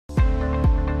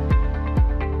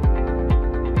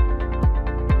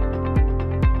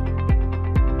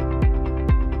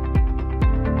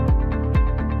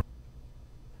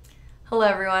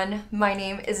Hello everyone, my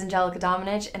name is Angelica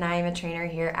and I am a trainer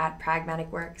here at Pragmatic.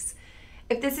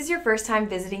 If this is your first time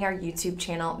visiting our YouTube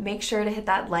channel, make sure to hit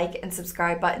that like and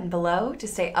subscribe button below to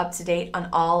stay up to date on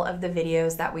all of the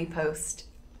videos that we post.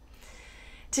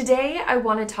 Today I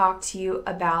want to talk to you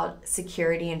about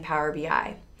security in Power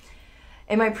BI.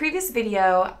 In my previous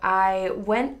video, I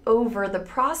went over the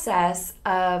process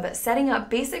of setting up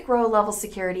basic row level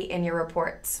security in your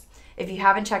reports. If you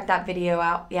haven't checked that video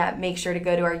out yet, make sure to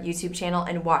go to our YouTube channel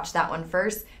and watch that one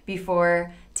first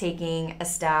before taking a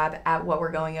stab at what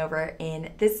we're going over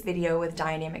in this video with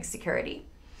dynamic security.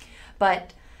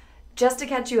 But just to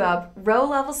catch you up, row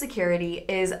level security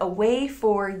is a way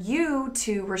for you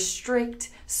to restrict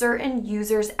certain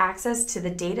users' access to the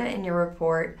data in your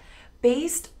report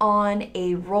based on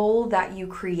a role that you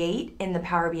create in the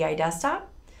Power BI desktop.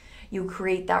 You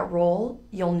create that role,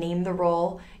 you'll name the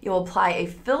role, you'll apply a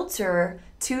filter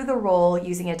to the role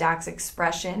using a DAX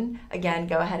expression. Again,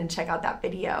 go ahead and check out that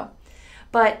video.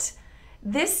 But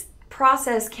this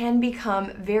process can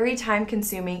become very time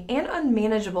consuming and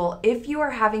unmanageable if you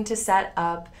are having to set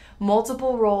up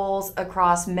multiple roles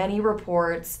across many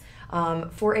reports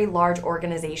for a large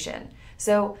organization.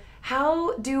 So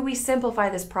how do we simplify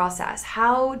this process?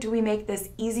 How do we make this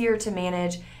easier to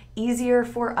manage, easier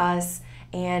for us,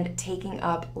 and taking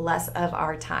up less of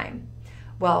our time?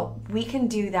 Well, we can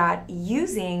do that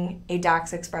using a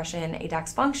DAX expression, a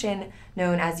DAX function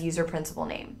known as user principal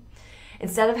name.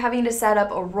 Instead of having to set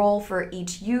up a role for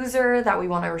each user that we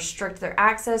want to restrict their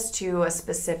access to a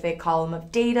specific column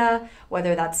of data,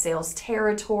 whether that's sales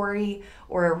territory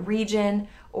or a region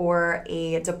or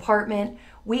a department,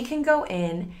 we can go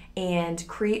in and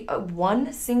create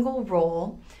one single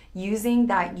role using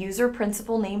that user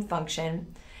principal name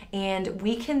function. And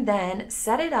we can then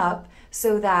set it up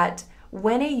so that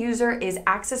when a user is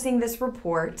accessing this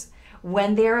report,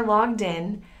 when they are logged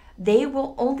in, they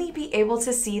will only be able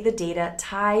to see the data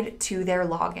tied to their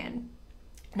login.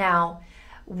 Now,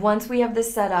 once we have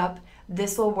this set up,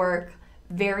 this will work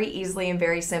very easily and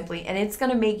very simply, and it's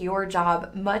going to make your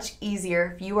job much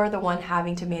easier if you are the one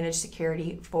having to manage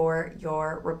security for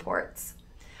your reports.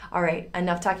 All right,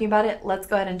 enough talking about it. Let's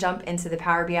go ahead and jump into the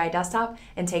Power BI desktop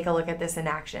and take a look at this in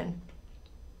action.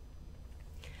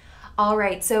 All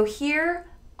right, so here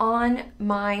on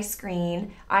my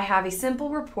screen, I have a simple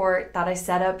report that I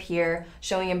set up here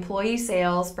showing employee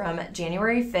sales from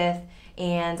January 5th,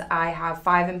 and I have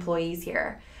 5 employees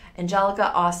here: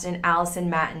 Angelica, Austin, Allison,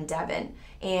 Matt, and Devin.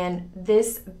 And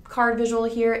this card visual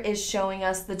here is showing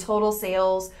us the total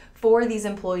sales for these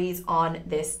employees on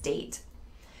this date.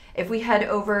 If we head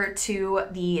over to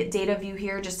the data view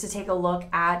here, just to take a look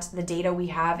at the data we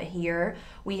have here,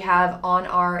 we have on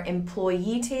our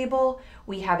employee table,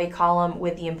 we have a column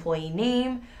with the employee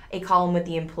name, a column with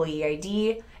the employee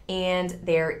ID, and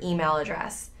their email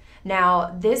address.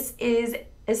 Now, this is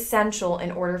essential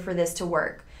in order for this to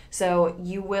work. So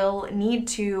you will need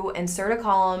to insert a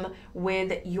column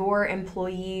with your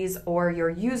employees or your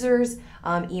users'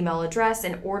 email address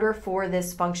in order for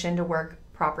this function to work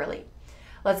properly.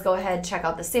 Let's go ahead and check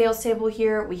out the sales table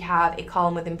here. We have a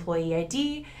column with employee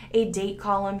ID, a date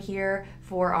column here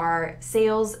for our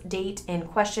sales date in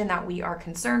question that we are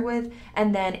concerned with,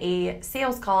 and then a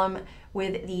sales column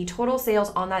with the total sales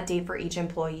on that date for each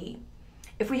employee.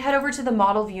 If we head over to the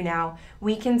model view now,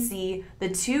 we can see the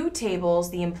two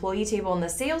tables, the employee table and the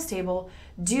sales table,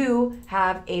 do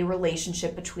have a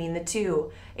relationship between the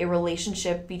two, a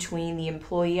relationship between the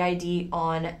employee ID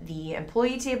on the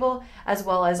employee table as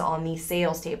well as on the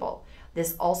sales table.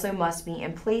 This also must be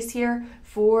in place here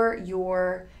for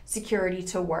your security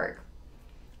to work.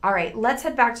 All right, let's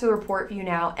head back to the report view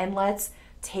now and let's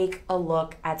take a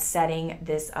look at setting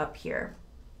this up here.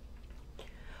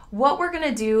 What we're going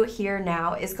to do here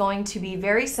now is going to be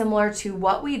very similar to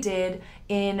what we did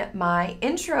in my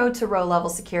intro to row level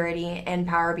security and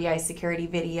Power BI security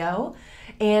video,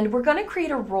 and we're going to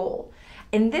create a role.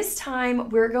 And this time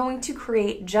we're going to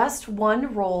create just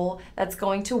one role that's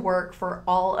going to work for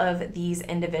all of these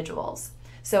individuals.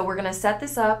 So we're going to set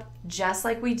this up just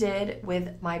like we did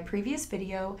with my previous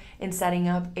video in setting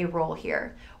up a role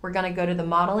here. We're going to go to the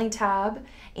modeling tab,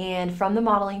 and from the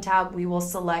modeling tab we will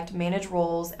select manage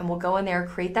roles, and we'll go in there,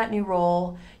 create that new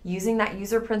role using that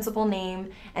user principal name,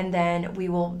 and then we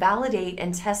will validate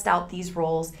and test out these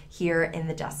roles here in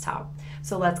the desktop.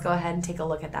 So let's go ahead and take a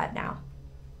look at that now.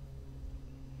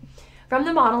 From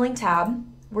the modeling tab,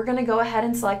 we're going to go ahead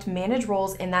and select manage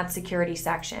roles in that security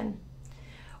section.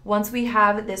 Once we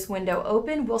have this window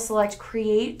open, we'll select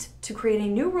create to create a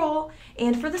new role.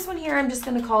 And for this one here, I'm just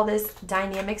going to call this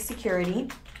dynamic security.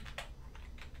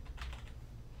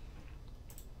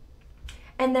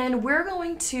 And then we're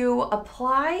going to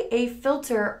apply a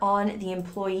filter on the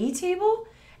employee table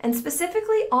and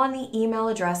specifically on the email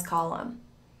address column.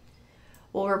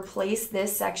 We'll replace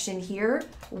this section here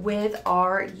with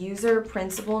our user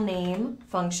principal name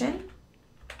function.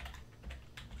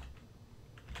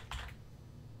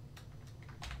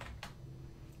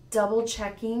 Double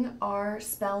checking our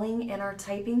spelling and our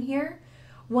typing here.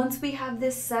 Once we have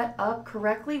this set up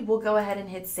correctly, we'll go ahead and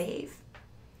hit save.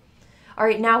 All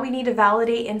right, now we need to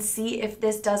validate and see if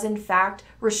this does in fact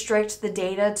restrict the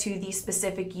data to the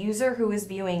specific user who is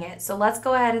viewing it. So let's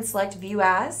go ahead and select View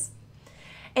As.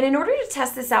 And in order to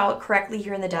test this out correctly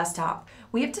here in the desktop,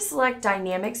 we have to select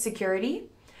Dynamic Security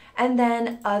and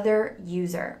then Other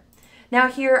User. Now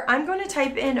here, I'm going to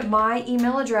type in my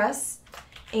email address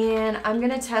and I'm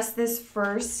going to test this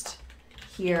first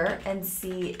here and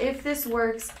see if this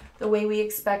works the way we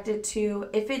expect it to.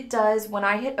 If it does, when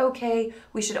I hit OK,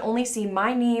 we should only see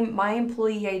my name, my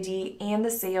employee ID, and the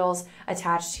sales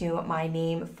attached to my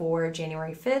name for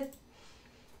January 5th.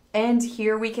 And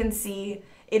here we can see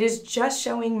it is just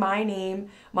showing my name,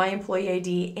 my employee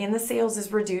ID, and the sales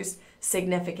is reduced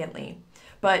significantly.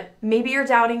 But maybe you're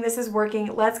doubting this is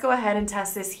working. Let's go ahead and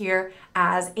test this here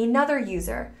as another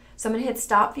user. So I'm going to hit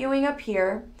Stop Viewing up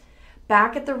here.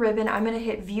 Back at the ribbon, I'm going to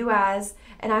hit View As,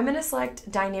 and I'm going to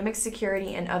select Dynamic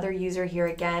Security and Other User here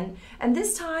again. And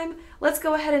this time, let's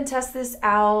go ahead and test this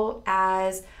out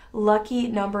as lucky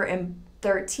number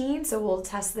 13. So we'll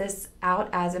test this out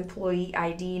as employee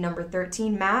ID number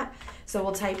 13, Matt. So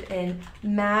we'll type in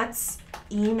Matt's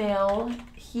email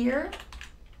here.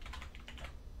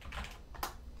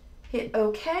 Hit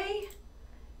OK.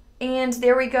 And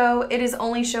there we go. It is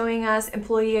only showing us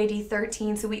employee ID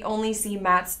 13, so we only see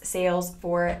Matt's sales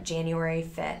for January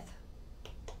 5th.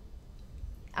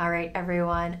 All right,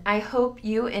 everyone. I hope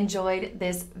you enjoyed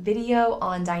this video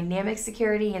on dynamic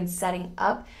security and setting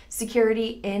up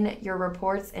security in your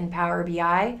reports in Power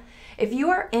BI. If you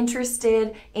are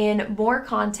interested in more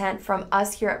content from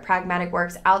us here at Pragmatic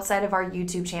Works outside of our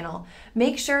YouTube channel,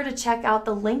 make sure to check out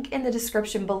the link in the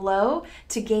description below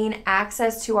to gain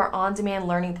access to our on-demand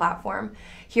learning platform.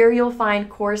 Here you'll find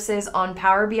courses on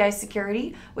Power BI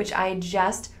security, which I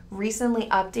just recently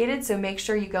updated, so make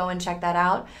sure you go and check that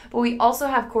out. But we also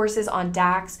have courses on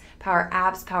DAX, Power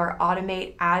Apps, Power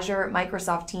Automate, Azure,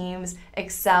 Microsoft Teams,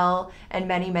 Excel, and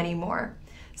many, many more.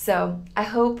 So I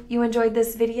hope you enjoyed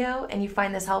this video and you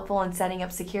find this helpful in setting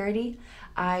up security.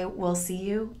 I will see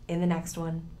you in the next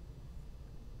one.